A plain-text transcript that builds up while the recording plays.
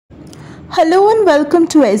Hello and welcome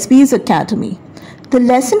to Essbeez Academy. The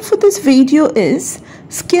lesson for this video is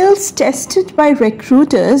skills tested by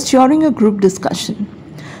recruiters during a group discussion.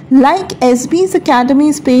 Like Essbeez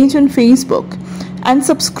Academy's page on Facebook and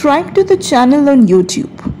subscribe to the channel on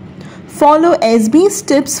YouTube. Follow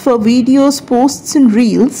sbztips for videos, posts and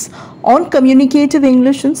reels on communicative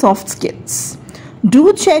English and soft skills.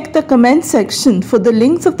 Do check the comment section for the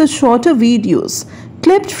links of the shorter videos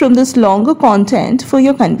clipped from this longer content for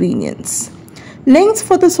your convenience. Links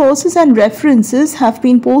for the sources and references have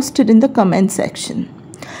been posted in the comment section.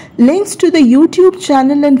 Links to the YouTube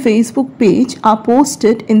channel and Facebook page are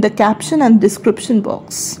posted in the caption and description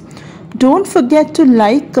box. Don't forget to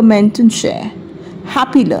like, comment and share.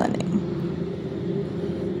 Happy learning!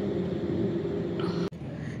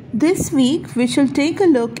 This week, we shall take a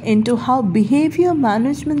look into how behavior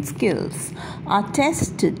management skills are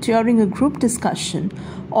tested during a group discussion,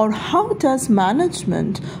 or how does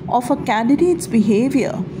management of a candidate's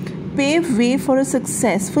behavior pave way for a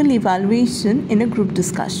successful evaluation in a group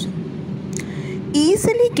discussion.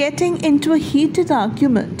 Easily getting into a heated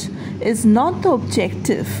argument is not the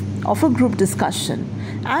objective of a group discussion,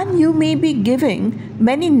 and you may be giving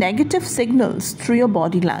many negative signals through your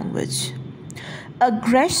body language.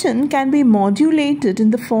 Aggression can be modulated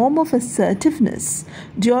in the form of assertiveness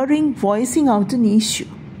during voicing out an issue.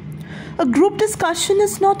 A group discussion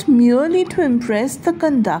is not merely to impress the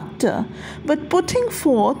conductor, but putting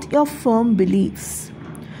forth your firm beliefs.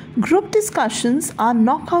 Group discussions are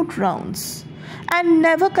knockout rounds, and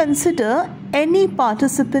never consider any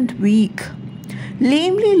participant weak.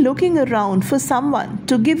 Lamely looking around for someone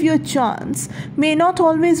to give you a chance may not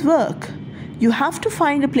always work. You have to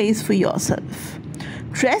find a place for yourself.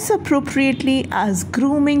 Dress appropriately, as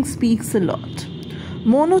grooming speaks a lot.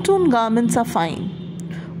 Monotone garments are fine.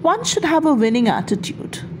 One should have a winning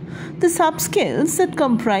attitude. The sub-skills that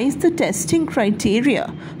comprise the testing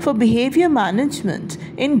criteria for behavior management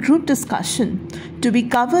in group discussion to be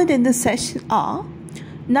covered in the session are: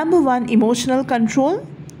 number 1, emotional control;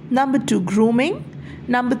 number 2, grooming;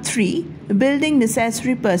 number 3, building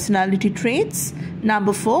necessary personality traits;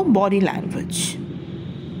 number 4, body language.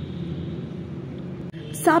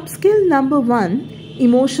 Sub-skill number 1,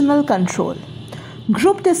 emotional control.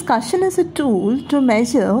 Group discussion is a tool to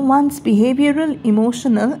measure one's behavioral,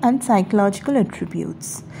 emotional and psychological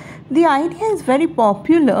attributes. The idea is very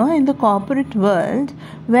popular in the corporate world,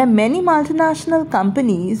 where many multinational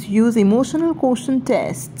companies use emotional quotient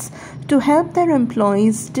tests to help their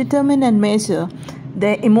employees determine and measure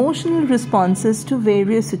their emotional responses to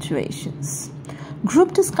various situations.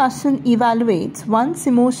 Group discussion evaluates one's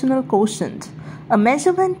emotional quotient, a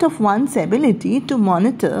measurement of one's ability to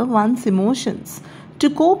monitor one's emotions, to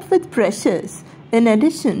cope with pressures, in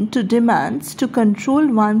addition to demands to control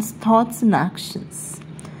one's thoughts and actions.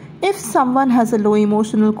 If someone has a low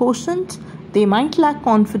emotional quotient, they might lack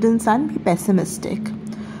confidence and be pessimistic,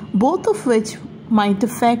 both of which might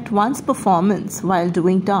affect one's performance while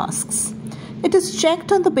doing tasks. It is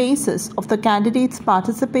checked on the basis of the candidate's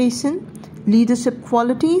participation, leadership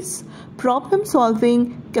qualities,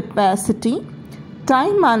 problem-solving capacity,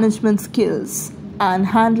 time management skills, and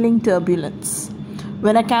handling turbulence.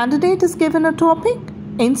 When a candidate is given a topic,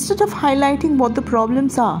 instead of highlighting what the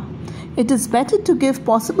problems are, it is better to give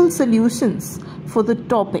possible solutions for the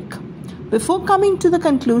topic. Before coming to the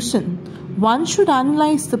conclusion, one should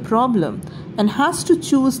analyze the problem and has to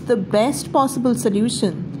choose the best possible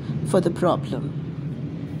solution for the problem.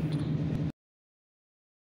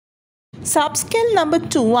 Sub-skill number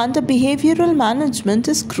 2 under behavioral management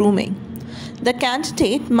is grooming. The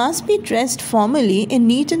candidate must be dressed formally in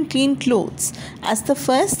neat and clean clothes, as the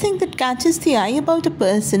first thing that catches the eye about a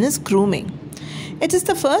person is grooming. It is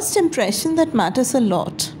the first impression that matters a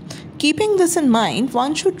lot. Keeping this in mind,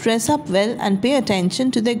 one should dress up well and pay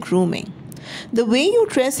attention to their grooming. The way you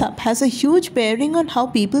dress up has a huge bearing on how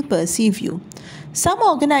people perceive you. Some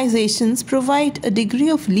organizations provide a degree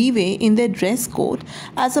of leeway in their dress code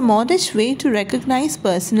as a modest way to recognize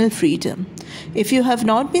personal freedom. If you have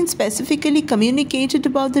not been specifically communicated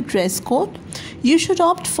about the dress code, you should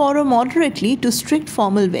opt for a moderately to strict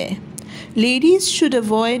formal wear. Ladies should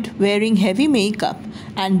avoid wearing heavy makeup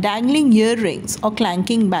and dangling earrings or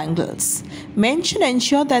clanking bangles. Men should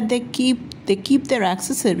ensure that they keep their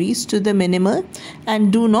accessories to the minimal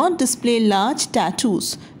and do not display large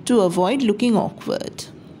tattoos to avoid looking awkward.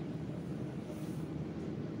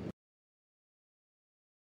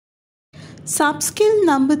 Sub-skill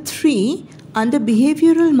number 3 under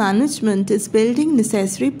behavioral management is building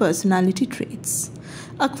necessary personality traits.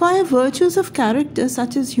 Acquire virtues of character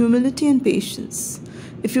such as humility and patience.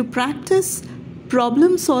 If you practice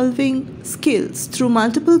problem solving skills through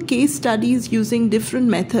multiple case studies using different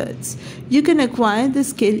methods, you can acquire this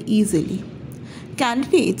skill easily.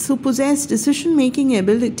 Candidates who possess decision-making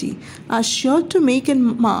ability are sure to make a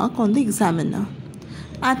mark on the examiner.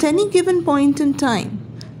 At any given point in time,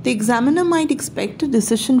 the examiner might expect a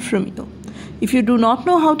decision from you. If you do not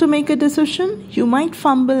know how to make a decision, you might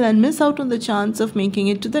fumble and miss out on the chance of making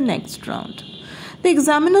it to the next round. The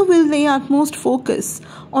examiner will lay utmost focus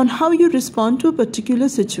on how you respond to a particular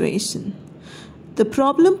situation. The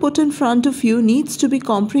problem put in front of you needs to be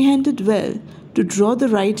comprehended well to draw the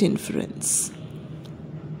right inference.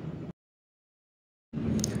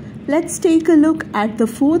 Let's take a look at the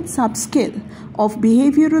fourth sub-skill of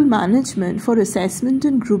behavioral management for assessment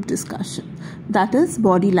and group discussion, that is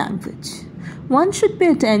body language. One should pay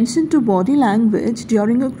attention to body language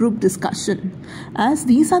during a group discussion, as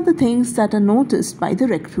these are the things that are noticed by the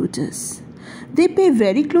recruiters. They pay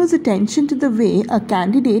very close attention to the way a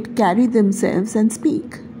candidate carry themselves and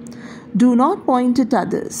speak. Do not point at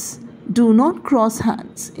others. Do not cross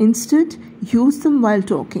hands. Instead, use them while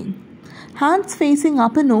talking. Hands facing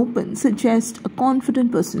up and open suggest a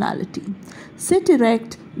confident personality. Sit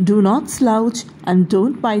erect, do not slouch, and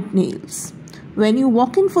don't bite nails. When you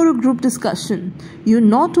walk in for a group discussion, you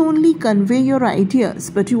not only convey your ideas,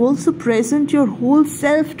 but you also present your whole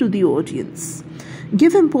self to the audience.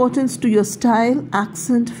 Give importance to your style,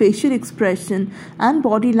 accent, facial expression, and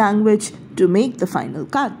body language to make the final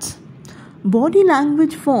cut. Body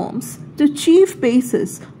language forms the chief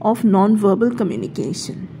basis of non-verbal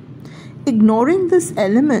communication. Ignoring this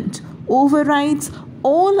element overrides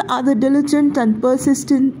all other diligent and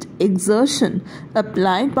persistent exertion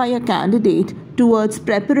applied by a candidate towards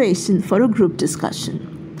preparation for a group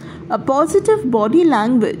discussion. A positive body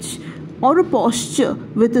language or a posture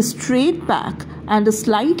with a straight back and a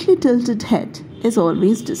slightly tilted head is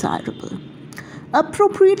always desirable.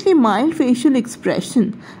 Appropriately mild facial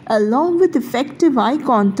expression along with effective eye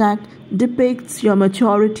contact depicts your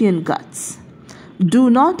maturity and guts.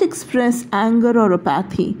 Do not express anger or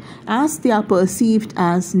apathy as they are perceived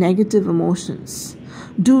as negative emotions.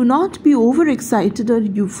 Do not be overexcited or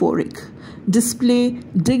euphoric. Display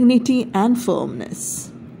dignity and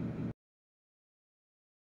firmness.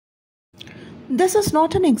 This is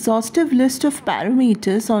not an exhaustive list of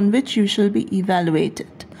parameters on which you shall be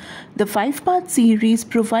evaluated. The 5-part series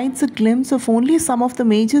provides a glimpse of only some of the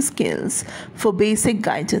major skills for basic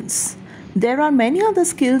guidance. There are many other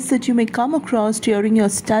skills that you may come across during your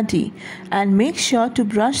study, and make sure to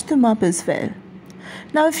brush them up as well.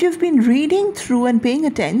 Now, if you've been reading through and paying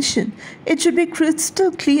attention, it should be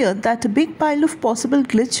crystal clear that a big pile of possible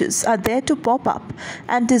glitches are there to pop up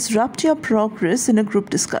and disrupt your progress in a group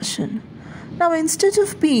discussion. Now, instead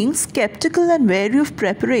of being skeptical and wary of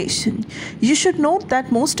preparation, you should note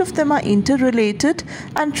that most of them are interrelated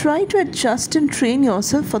and try to adjust and train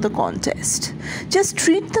yourself for the contest. Just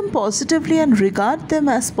treat them positively and regard them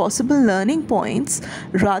as possible learning points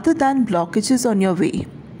rather than blockages on your way.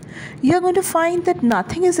 You are going to find that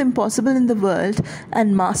nothing is impossible in the world,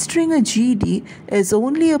 and mastering a GD is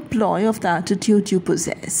only a ploy of the attitude you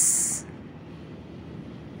possess.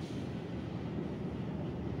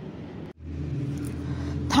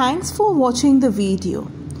 Thanks for watching the video.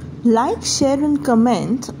 Like, share and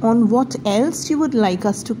comment on what else you would like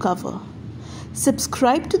us to cover.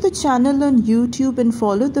 Subscribe to the channel on YouTube and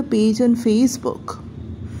follow the page on Facebook.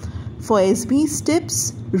 For Essbeez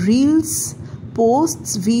tips, reels,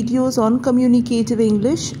 posts, videos on communicative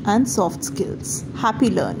English and soft skills. Happy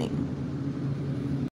learning.